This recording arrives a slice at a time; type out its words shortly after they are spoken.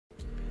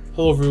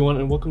Hello everyone,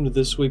 and welcome to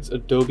this week's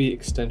Adobe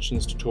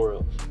extensions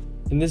tutorial.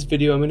 In this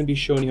video I'm going to be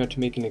showing you how to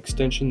make an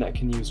extension that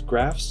can use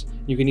graphs.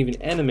 You can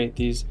even animate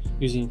these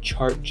using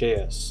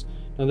chartjs.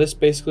 Now this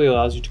basically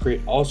allows you to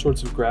create all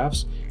sorts of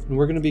graphs, and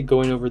we're going to be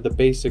going over the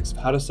basics of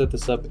how to set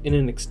this up in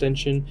an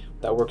extension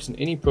that works in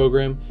any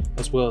program,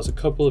 as well as a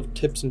couple of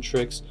tips and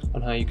tricks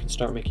on how you can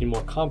start making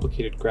more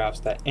complicated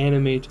graphs that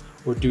animate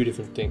or do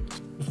different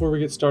things. Before we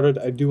get started,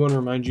 I do want to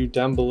remind you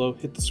down below,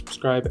 hit the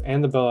subscribe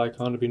and the bell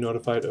icon to be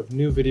notified of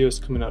new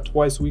videos coming out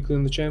twice weekly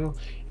on the channel.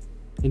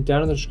 And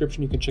down in the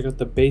description you can check out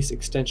the base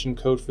extension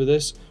code for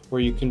this, where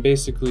you can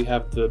basically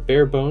have the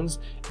bare bones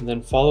and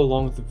then follow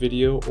along with the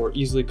video or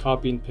easily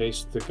copy and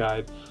paste the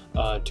guide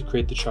to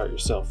create the chart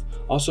yourself.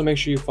 Also make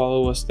sure you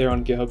follow us there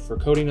on GitHub for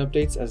coding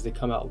updates as they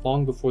come out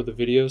long before the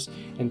videos,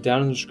 and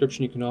down in the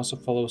description you can also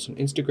follow us on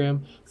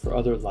Instagram for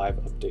other live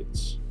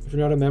updates. If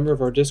you're not a member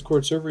of our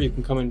Discord server, you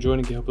can come and join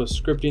and get help with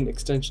scripting,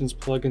 extensions,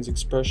 plugins,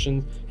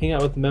 expressions, hang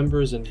out with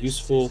members and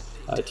useful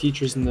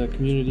teachers in the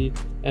community,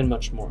 and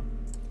much more.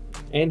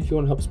 And if you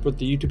want to help support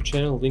the YouTube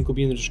channel, the link will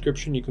be in the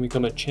description. You can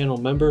become a channel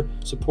member,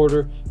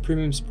 supporter,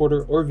 premium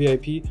supporter, or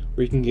VIP,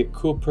 where you can get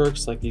cool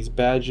perks like these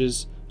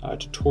badges,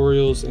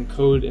 tutorials and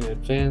code in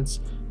advance,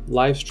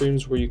 live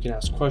streams where you can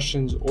ask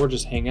questions or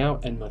just hang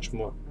out, and much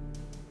more.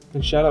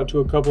 And shout out to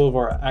a couple of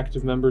our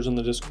active members on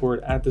the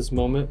Discord at this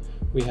moment.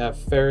 We have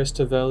Ferris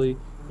Tavelli,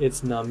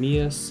 it's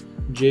Namias,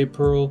 J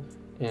Pearl,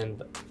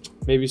 and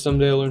maybe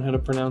someday I'll learn how to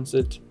pronounce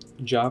it,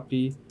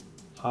 Joppy,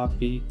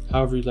 Hoppy,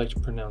 however you'd like to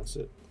pronounce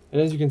it. And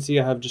as you can see,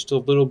 I have just a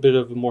little bit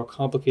of a more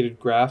complicated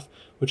graph,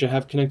 which I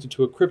have connected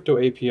to a crypto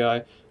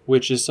API,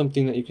 which is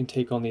something that you can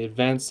take on the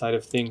advanced side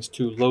of things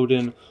to load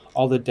in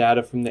all the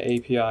data from the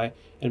API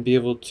and be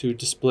able to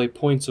display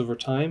points over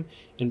time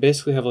and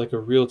basically have like a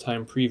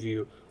real-time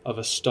preview of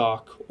a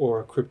stock or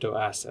a crypto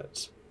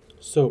asset.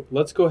 So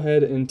let's go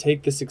ahead and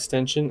take this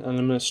extension, and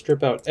I'm going to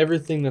strip out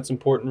everything that's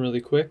important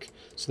really quick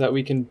so that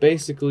we can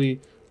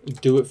basically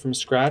do it from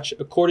scratch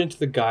according to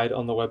the guide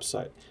on the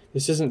website.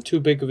 This isn't too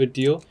big of a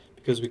deal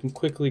because we can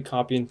quickly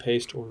copy and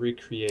paste or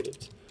recreate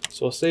it.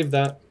 So I'll save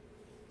that,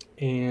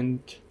 and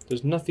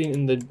there's nothing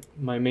in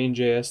my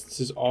main.js. This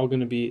is all going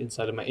to be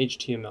inside of my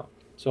HTML.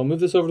 So I'll move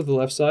this over to the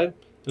left side,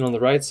 and on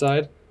the right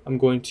side I'm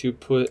going to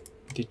put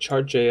the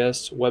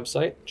chartjs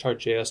website,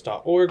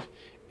 chartjs.org,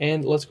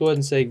 and let's go ahead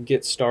and say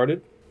get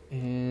started.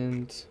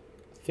 And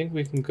I think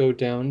we can go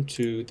down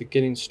to the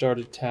getting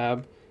started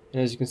tab,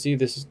 and as you can see,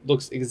 this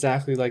looks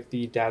exactly like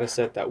the data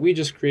set that we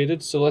just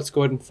created. So let's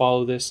go ahead and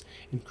follow this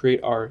and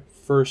create our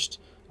first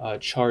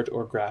chart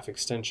or graph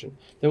extension.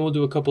 Then we'll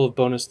do a couple of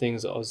bonus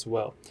things as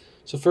well.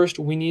 So first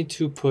we need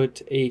to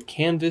put a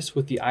canvas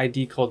with the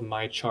ID called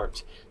my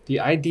chart. The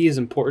ID is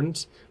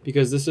important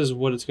because this is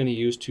what it's going to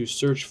use to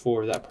search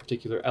for that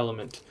particular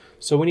element.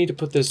 So we need to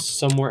put this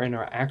somewhere in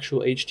our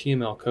actual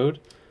HTML code.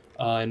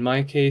 In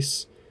my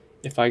case,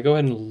 if I go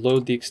ahead and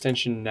load the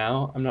extension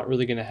now, I'm not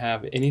really going to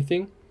have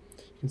anything.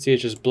 You can see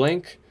it's just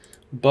blank,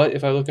 but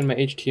if I look in my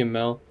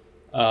HTML,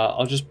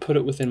 I'll just put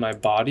it within my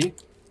body.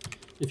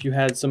 If you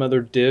had some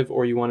other div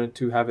or you wanted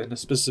to have it in a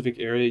specific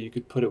area, you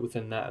could put it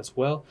within that as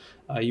well.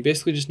 You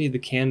basically just need the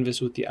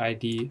canvas with the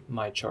ID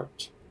my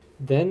chart.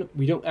 Then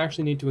we don't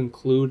actually need to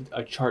include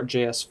a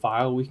chartjs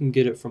file. We can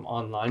get it from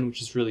online,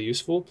 which is really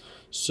useful.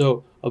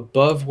 So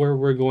above where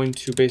we're going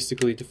to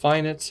basically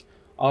define it,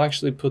 I'll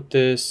actually put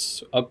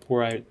this up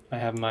where I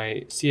have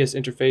my CS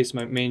interface,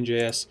 my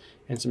main.js,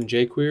 and some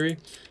jQuery.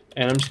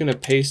 And I'm just going to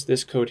paste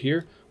this code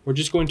here. We're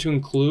just going to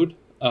include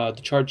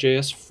the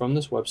chartjs from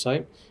this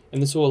website,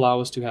 and this will allow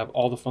us to have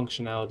all the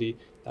functionality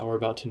that we're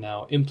about to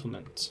now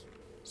implement.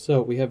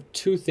 So we have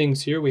two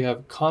things here. We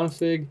have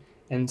config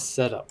and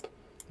setup.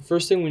 The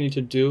first thing we need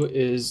to do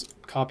is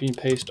copy and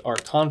paste our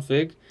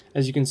config.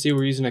 As you can see,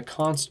 we're using a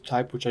const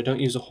type, which I don't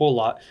use a whole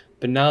lot,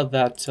 but now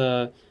that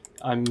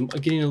I'm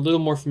getting a little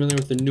more familiar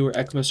with the newer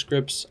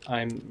ECMAScripts,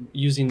 I'm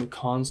using the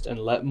const and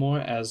let more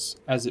as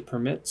it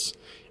permits.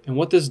 And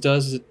what this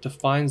does is it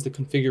defines the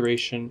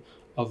configuration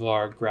of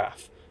our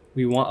graph.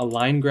 We want a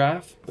line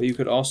graph, but you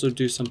could also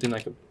do something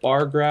like a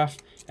bar graph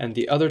and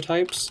the other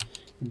types.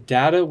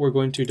 Data we're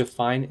going to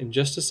define in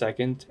just a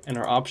second, and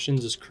our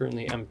options is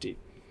currently empty.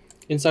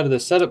 Inside of the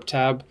setup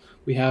tab,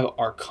 we have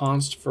our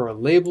const for our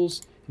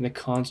labels and a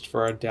const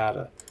for our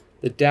data.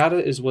 The data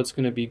is what's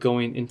going to be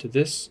going into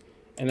this,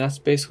 and that's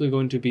basically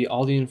going to be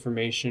all the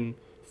information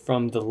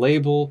from the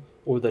label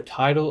or the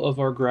title of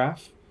our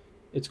graph.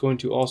 It's going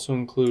to also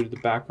include the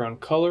background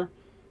color,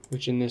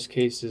 which in this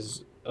case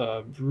is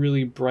a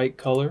really bright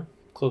color,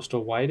 close to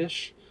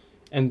whitish.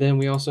 And then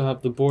we also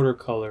have the border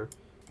color.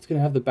 It's going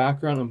to have the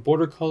background and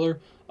border color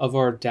of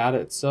our data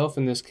itself,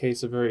 in this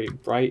case a very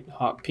bright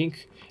hot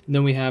pink. And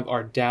then we have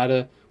our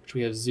data, which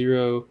we have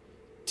 0,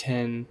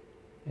 10,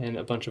 and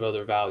a bunch of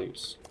other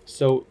values.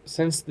 So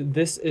since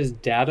this is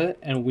data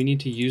and we need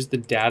to use the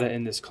data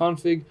in this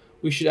config,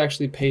 we should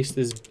actually paste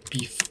this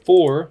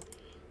before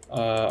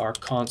our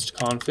const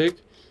config.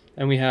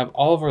 And we have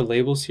all of our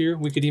labels here.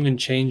 We could even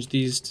change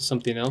these to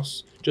something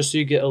else just so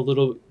you get a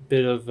little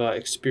bit of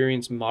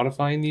experience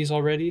modifying these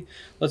already,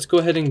 let's go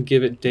ahead and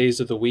give it days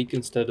of the week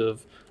instead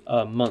of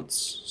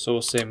months. So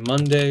we'll say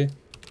Monday,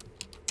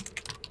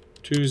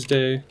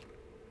 Tuesday,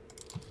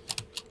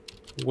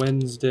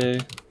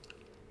 Wednesday,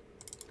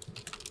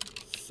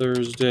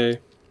 Thursday,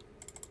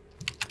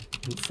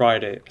 and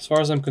Friday. As far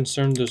as I'm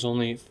concerned, there's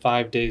only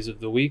 5 days of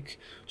the week.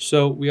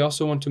 So we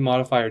also want to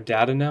modify our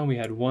data now. We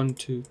had 1,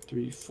 2,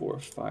 3, 4,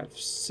 5,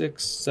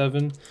 6,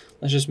 7.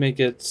 Let's just make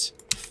it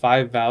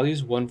 5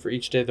 values, 1 for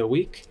each day of the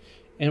week.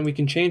 And we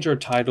can change our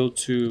title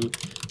to,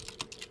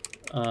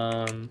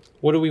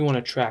 what do we want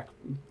to track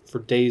for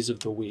days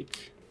of the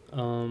week?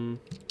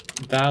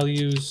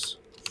 Values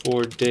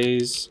for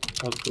days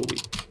of the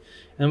week.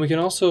 And we can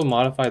also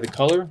modify the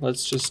color.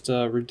 Let's just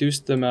reduce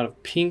the amount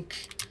of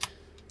pink,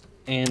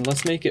 and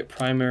let's make it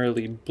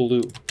primarily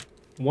blue.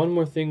 One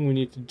more thing we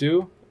need to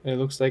do, it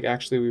looks like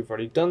actually we've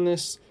already done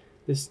this.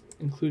 This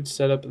includes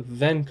setup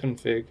then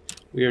config.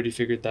 We already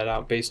figured that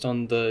out based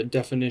on the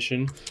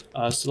definition.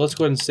 So let's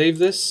go ahead and save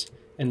this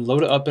and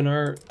load it up in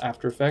our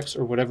After Effects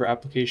or whatever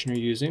application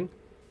you're using.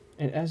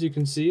 And as you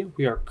can see,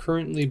 we are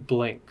currently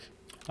blank.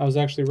 I was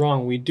actually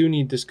wrong. We do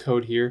need this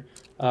code here.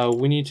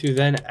 We need to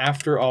then,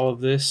 after all of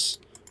this,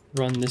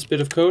 run this bit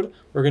of code.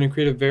 We're going to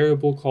create a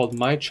variable called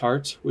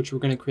myChart, which we're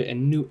going to create a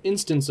new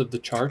instance of the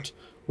chart,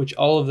 which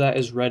all of that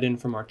is read in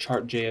from our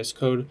chartjs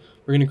code.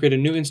 We're going to create a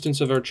new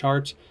instance of our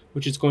chart,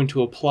 which is going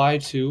to apply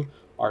to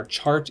our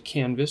chart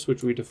canvas,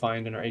 which we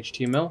defined in our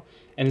HTML,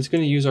 and it's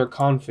going to use our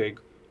config,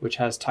 which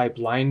has type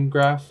line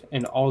graph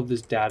and all of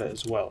this data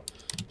as well.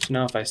 So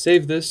now if I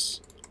save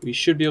this, we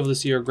should be able to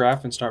see our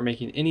graph and start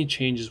making any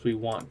changes we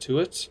want to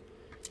it.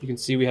 You can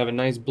see we have a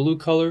nice blue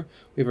color.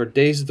 We have our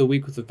days of the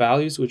week with the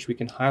values, which we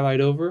can highlight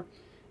over.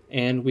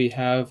 And we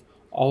have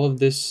all of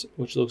this,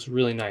 which looks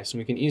really nice. And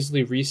we can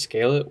easily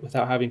rescale it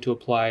without having to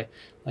apply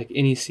like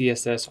any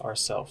CSS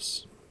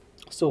ourselves.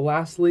 So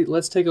lastly,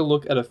 let's take a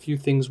look at a few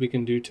things we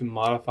can do to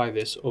modify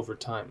this over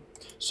time.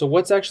 So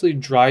what's actually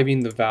driving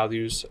the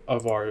values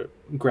of our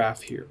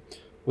graph here?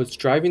 What's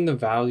driving the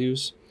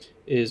values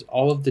is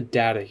all of the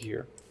data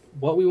here.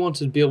 What we want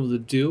to be able to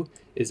do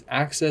is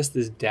access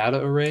this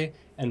data array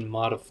and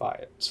modify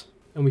it.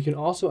 And we can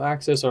also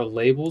access our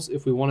labels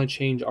if we want to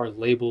change our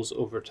labels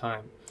over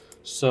time.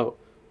 So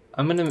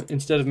I'm going to,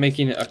 instead of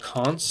making it a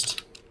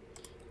const,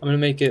 I'm going to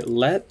make it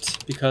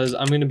let, because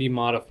I'm going to be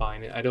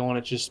modifying it. I don't want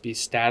it to just be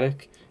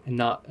static and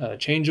not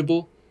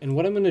changeable. And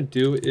what I'm going to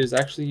do is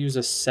actually use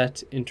a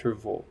set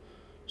interval.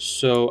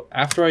 So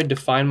after I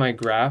define my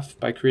graph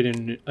by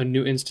creating a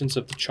new instance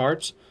of the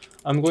chart,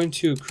 I'm going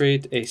to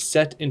create a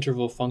set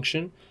interval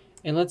function.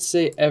 And let's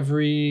say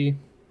every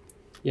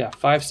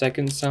 5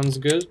 seconds sounds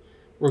good.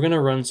 We're going to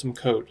run some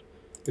code.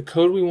 The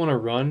code we want to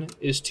run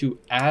is to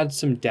add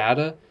some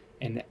data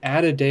and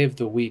add a day of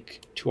the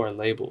week to our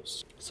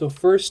labels. So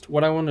first,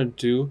 what I want to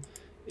do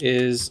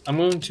is I'm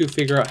going to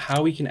figure out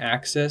how we can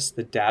access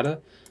the data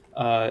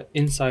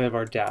inside of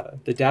our data,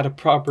 the data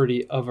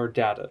property of our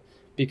data,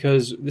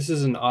 because this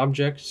is an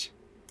object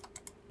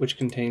which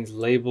contains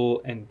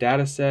label and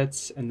data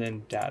sets and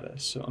then data.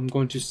 So I'm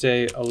going to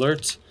say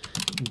alert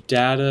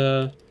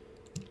data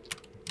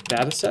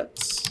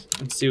sets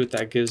and see what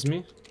that gives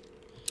me.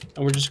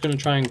 And we're just going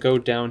to try and go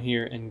down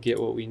here and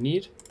get what we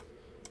need.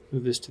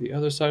 Move this to the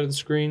other side of the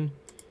screen.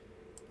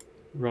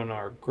 Run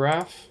our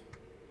graph.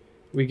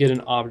 We get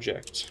an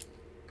object.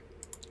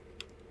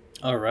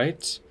 All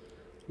right.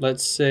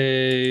 Let's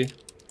go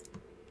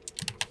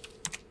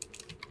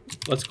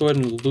ahead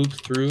and loop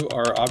through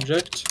our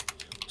object.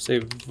 Say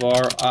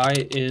var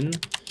I in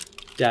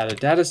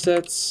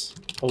datasets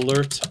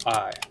alert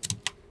I.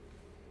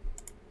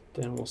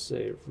 Then we'll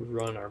say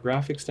run our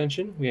graph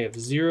extension. We have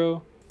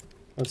 0.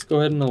 Let's go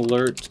ahead and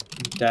alert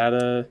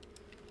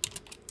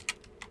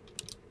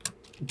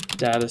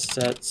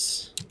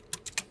datasets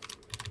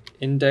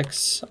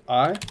index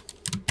I,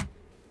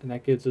 and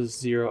that gives us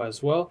 0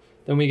 as well.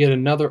 Then we get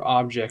another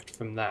object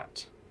from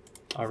that.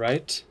 All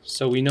right,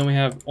 so we know we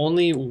have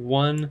only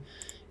one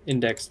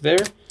index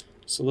there.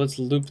 So let's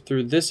loop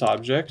through this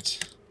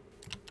object.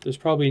 There's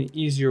probably an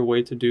easier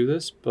way to do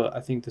this, but I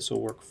think this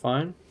will work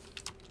fine.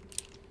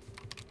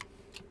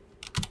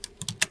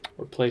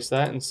 Replace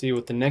that and see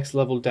what the next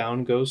level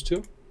down goes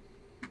to.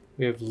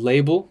 We have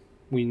label.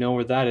 We know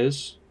where that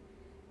is.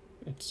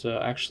 It's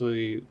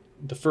actually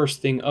the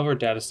first thing of our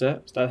data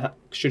set. So that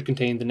should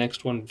contain the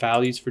next one,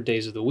 values for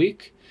days of the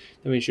week.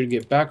 Then we should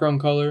get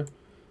background color,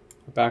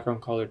 our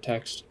background color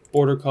text,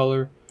 border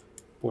color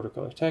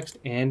text,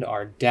 and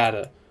our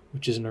data,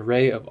 which is an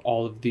array of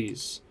all of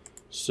these.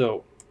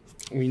 So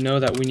we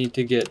know that we need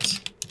to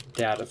get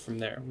data from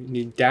there. We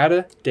need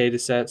data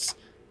sets,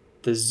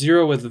 the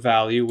 0 with the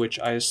value, which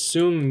I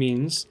assume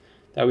means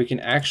that we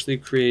can actually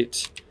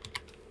create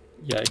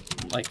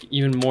like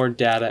even more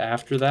data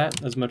after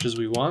that, as much as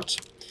we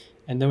want.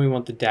 And then we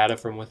want the data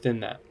from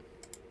within that.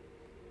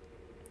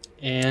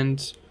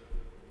 And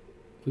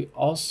we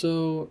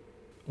also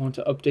want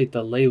to update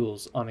the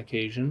labels on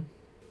occasion.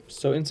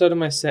 So inside of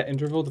my set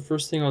interval, the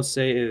first thing I'll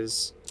say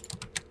is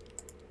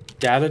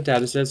data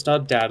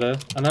datasets.data,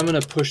 and I'm going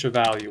to push a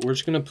value. We're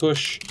just going to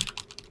push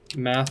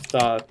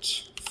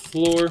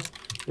math.floor.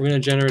 We're going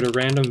to generate a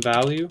random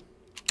value,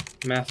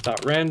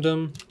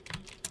 math.random,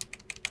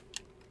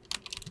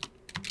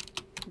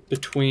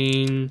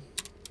 between,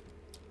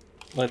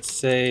 let's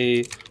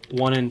say,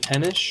 1 and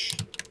 10-ish.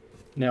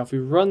 Now, if we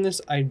run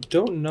this, I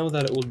don't know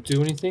that it will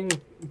do anything,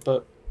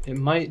 but it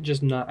might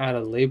just not add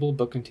a label,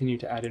 but continue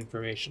to add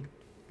information.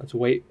 Let's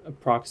wait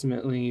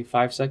approximately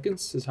 5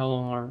 seconds is how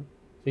long our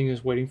thing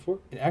is waiting for.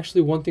 And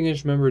actually, one thing I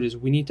just remembered is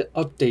we need to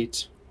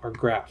update our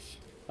graph.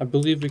 I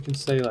believe we can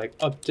say like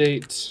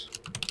update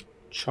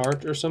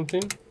chart or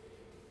something.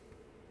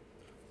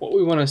 What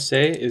we want to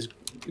say is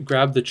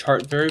grab the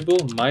chart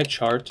variable, my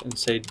chart, and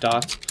say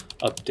dot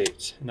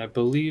update. And I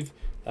believe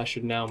that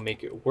should now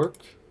make it work.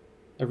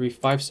 Every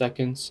 5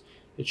 seconds,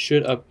 it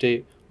should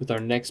update with our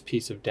next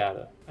piece of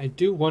data. I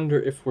do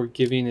wonder if we're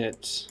giving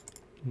it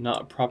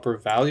not proper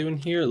value in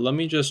here. Let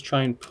me just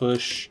try and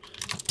push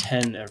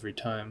 10 every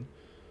time.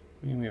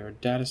 We have our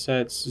data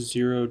sets,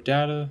 0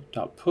 data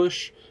dot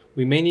push.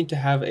 We may need to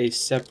have a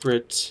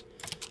separate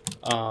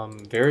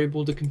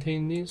variable to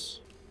contain these.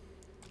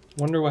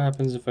 Wonder what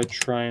happens if I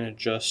try and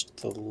adjust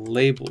the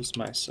labels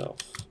myself.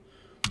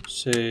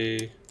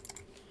 Say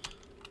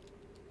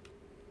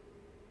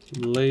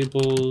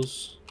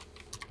labels.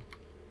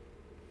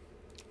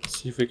 Let's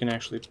see if we can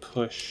actually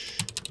push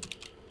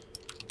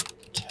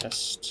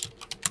test.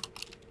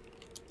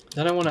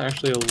 Then I want to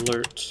actually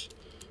alert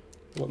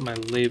what my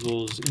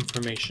labels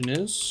information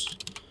is.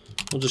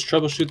 We'll just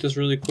troubleshoot this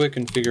really quick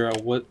and figure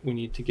out what we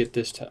need to get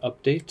this to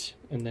update,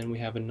 and then we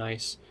have a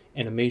nice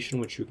animation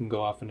which you can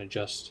go off and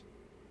adjust.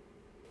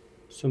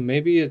 So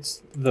maybe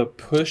it's the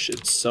push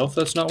itself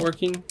that's not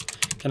working.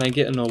 Can I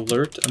get an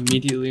alert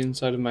immediately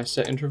inside of my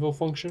set interval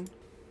function?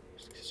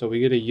 So we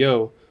get a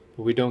yo,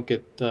 but we don't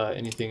get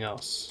anything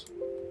else.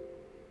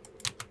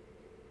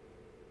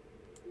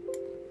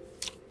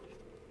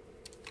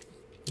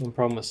 One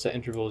problem with set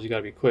intervals, you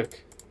gotta be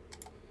quick.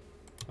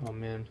 Oh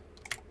man.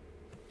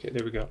 Okay,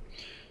 there we go.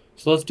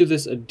 So let's do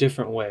this a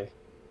different way.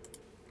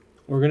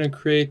 We're gonna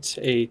create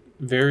a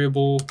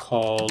variable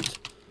called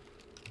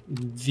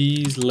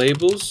these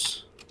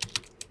labels,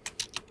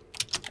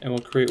 and we'll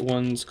create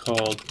ones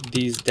called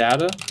these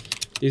data.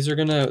 These are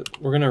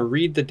we're gonna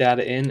read the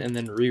data in and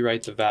then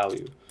rewrite the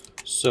value.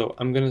 So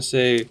I'm gonna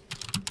say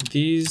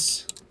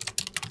these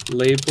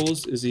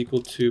labels is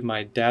equal to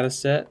my data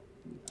set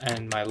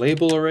and my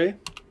label array.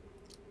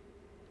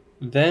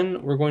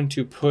 Then we're going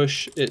to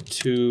push it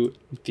to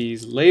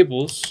these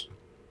labels,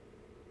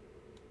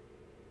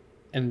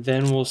 and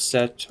then we'll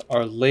set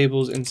our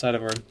labels inside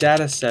of our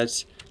data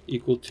sets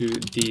equal to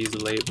these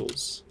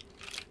labels.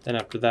 Then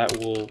after that,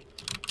 we'll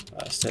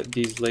set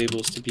these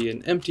labels to be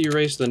an empty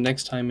array, so the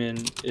next time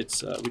in,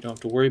 it's we don't have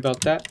to worry about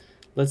that.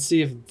 Let's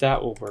see if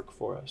that will work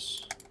for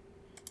us.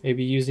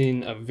 Maybe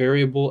using a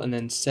variable and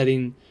then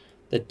setting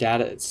the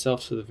data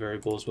itself to the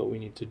variable is what we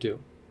need to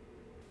do.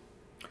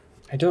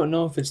 I don't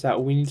know if it's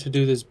that we need to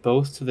do this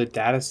both to the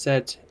data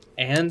set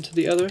and to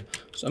the other,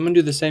 so I'm going to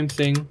do the same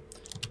thing.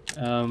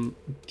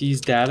 These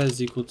data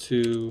is equal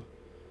to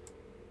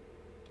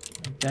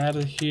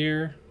data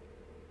here.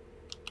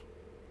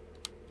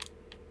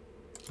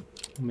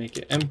 We'll make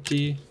it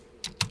empty.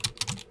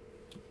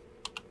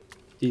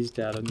 These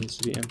data needs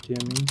to be empty,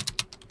 I mean.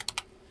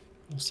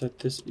 We'll set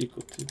this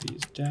equal to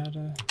these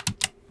data.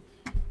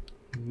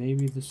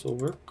 Maybe this will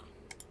work.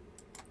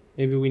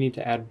 Maybe we need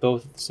to add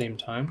both at the same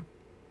time,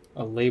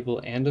 a label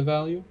and a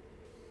value.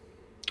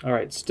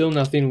 Alright, still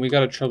nothing. We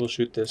gotta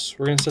troubleshoot this.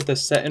 We're gonna set the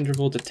set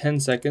interval to 10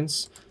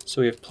 seconds,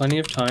 so we have plenty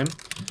of time.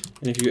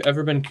 And if you've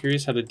ever been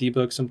curious how to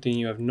debug something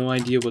you have no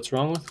idea what's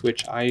wrong with,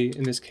 which I,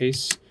 in this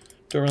case,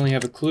 don't really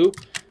have a clue,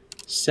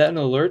 set an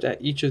alert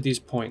at each of these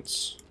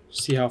points.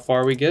 See how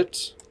far we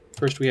get.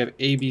 First we have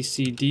A, B,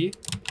 C, D,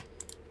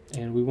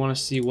 and we want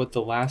to see what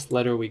the last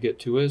letter we get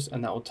to is,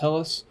 and that will tell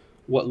us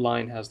what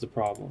line has the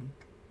problem.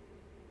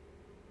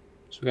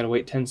 So we gotta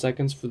wait 10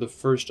 seconds for the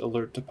first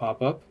alert to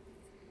pop up.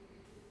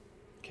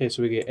 Okay,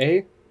 so we get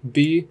A,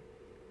 B,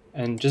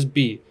 and just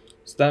B.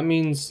 So that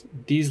means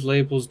these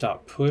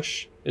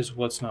labels.push is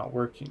what's not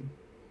working.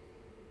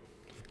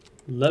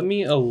 Let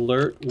me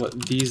alert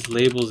what these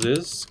labels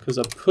is, because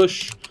a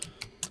push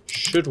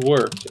should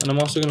work. And I'm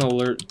also going to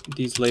alert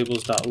these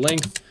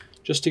labels.length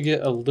just to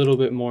get a little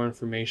bit more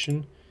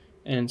information.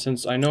 And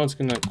since I know it's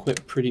going to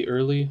quit pretty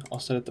early, I'll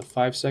set it to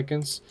 5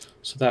 seconds,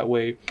 so that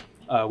way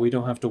we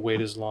don't have to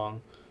wait as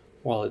long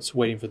while it's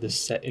waiting for this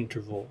set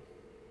interval.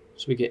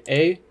 So we get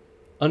A,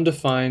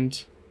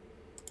 undefined,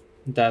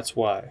 that's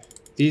why.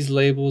 These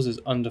labels is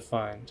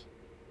undefined.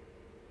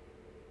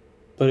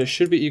 But it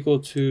should be equal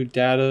to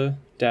data,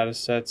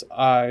 datasets,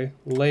 I,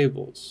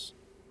 labels.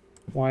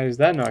 Why is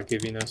that not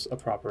giving us a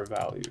proper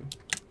value?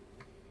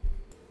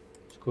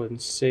 Let's go ahead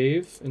and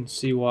save and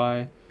see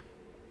why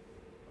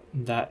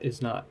that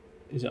is not.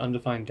 Is it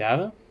undefined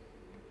data?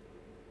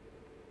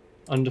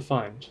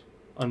 Undefined.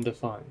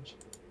 Undefined.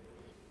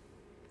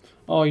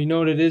 Oh, you know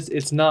what it is?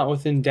 It's not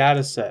within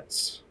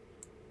datasets.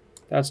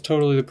 That's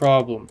totally the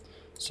problem.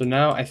 So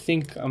now I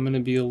think I'm going to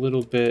be a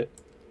little bit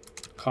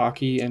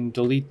cocky and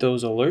delete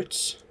those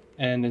alerts.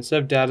 And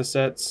instead of data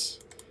sets,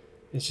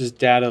 it's just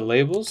data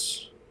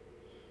labels.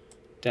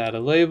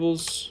 Data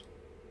labels.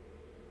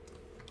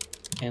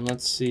 And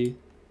let's see,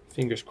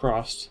 fingers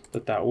crossed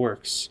that that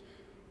works.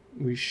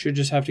 We should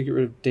just have to get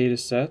rid of data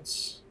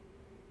sets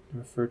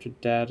and refer to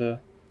data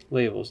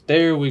labels.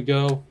 There we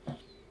go.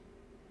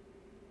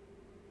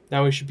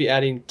 Now we should be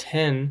adding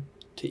 10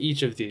 to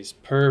each of these.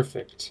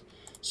 Perfect.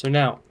 So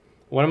now,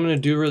 what I'm going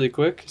to do really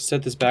quick,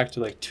 set this back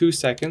to like 2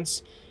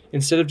 seconds.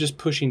 Instead of just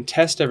pushing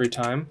test every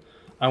time,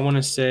 I want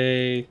to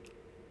say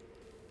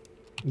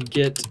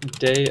get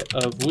day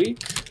of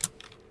week.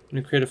 I'm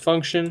going to create a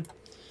function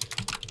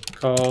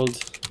called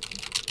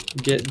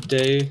get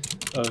day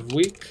of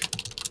week.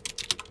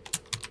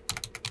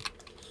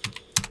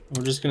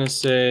 We're just going to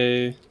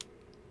say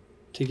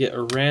to get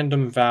a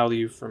random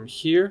value from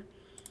here.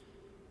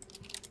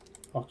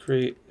 I'll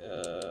create,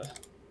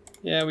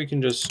 yeah, we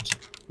can just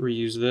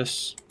reuse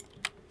this.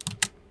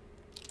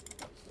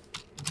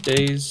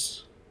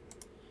 Days.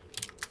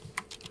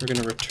 We're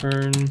going to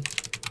return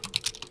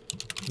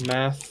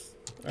math.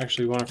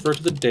 Actually, we want to refer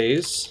to the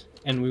days,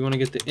 and we want to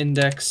get the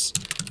index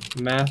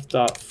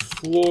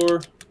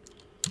math.floor,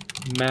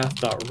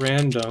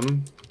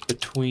 math.random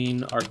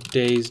between our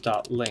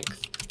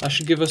days.length. That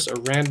should give us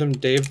a random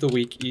day of the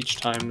week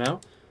each time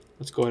now.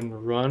 Let's go ahead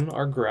and run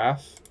our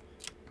graph.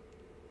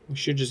 We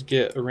should just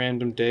get a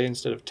random day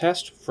instead of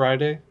test.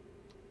 Friday,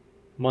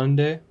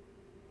 Monday,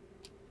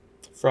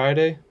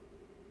 Friday,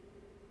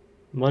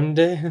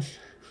 Monday,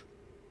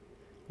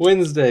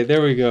 Wednesday.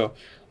 There we go.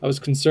 I was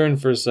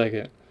concerned for a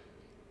second.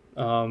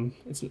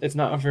 It's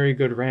not a very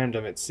good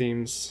random. It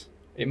seems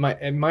it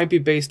might be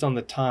based on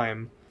the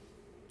time.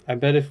 I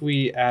bet if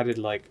we added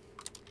like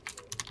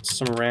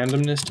some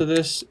randomness to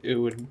this, it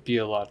would be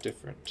a lot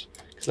different.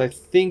 Because I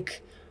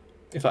think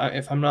if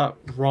I'm not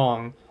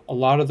wrong, a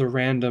lot of the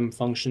random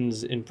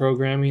functions in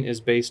programming is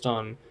based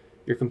on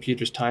your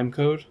computer's time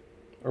code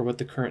or what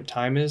the current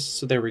time is.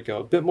 So there we go,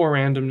 a bit more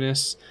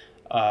randomness.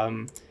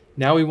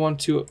 Now we want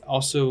to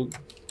also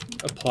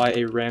apply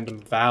a random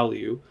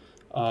value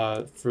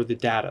for the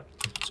data.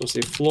 So we'll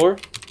say floor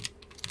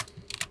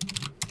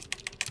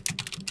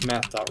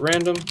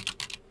math.random,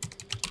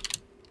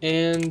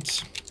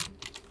 and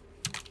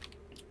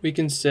we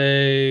can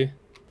say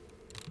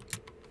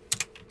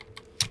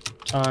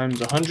times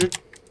 100.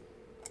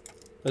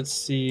 Let's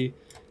see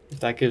if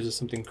that gives us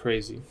something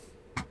crazy.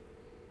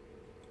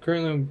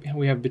 Currently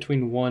we have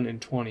between 1 and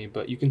 20,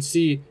 but you can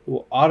see it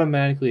will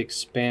automatically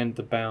expand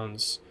the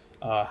bounds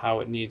how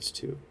it needs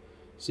to.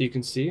 So you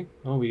can see,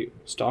 oh,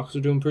 stocks are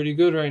doing pretty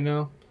good right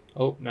now.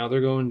 Oh, now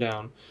they're going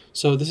down.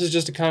 So this is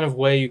just a kind of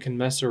way you can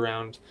mess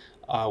around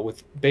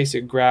with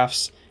basic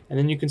graphs, and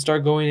then you can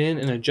start going in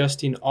and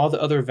adjusting all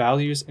the other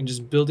values and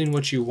just building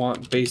what you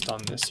want based on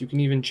this. You can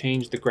even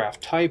change the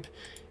graph type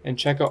and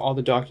check out all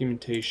the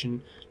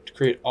documentation to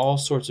create all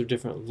sorts of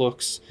different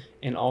looks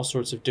and all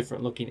sorts of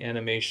different looking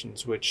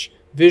animations, which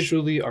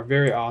visually are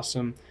very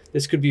awesome.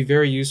 This could be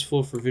very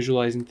useful for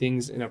visualizing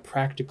things in a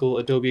practical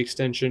Adobe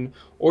extension,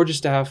 or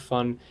just to have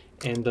fun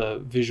and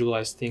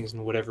visualize things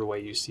in whatever way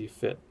you see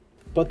fit.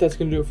 But that's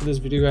going to do it for this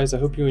video, guys. I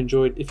hope you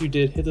enjoyed. If you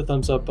did, hit the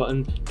thumbs up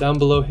button. Down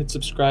below, hit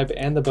subscribe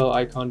and the bell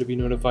icon to be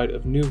notified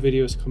of new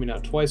videos coming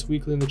out twice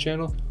weekly in the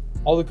channel.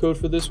 All the code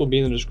for this will be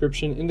in the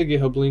description in the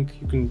GitHub link.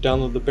 You can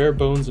download the bare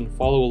bones and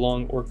follow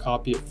along or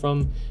copy it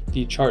from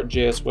the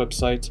chartjs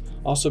website.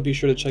 Also, be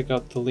sure to check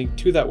out the link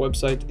to that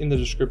website in the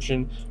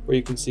description, where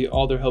you can see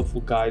all their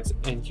helpful guides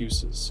and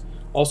uses.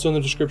 Also in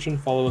the description,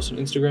 follow us on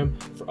Instagram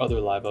for other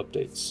live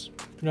updates.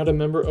 If you're not a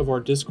member of our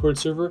Discord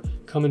server,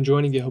 come and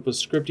join and get help with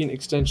scripting,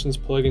 extensions,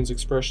 plugins,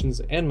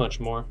 expressions, and much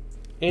more.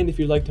 And if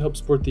you'd like to help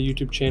support the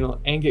YouTube channel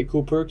and get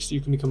cool perks,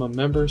 you can become a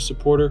member,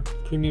 supporter,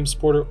 premium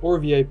supporter, or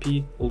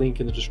VIP,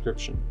 link in the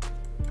description.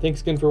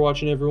 Thanks again for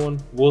watching, everyone.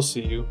 We'll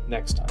see you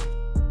next time.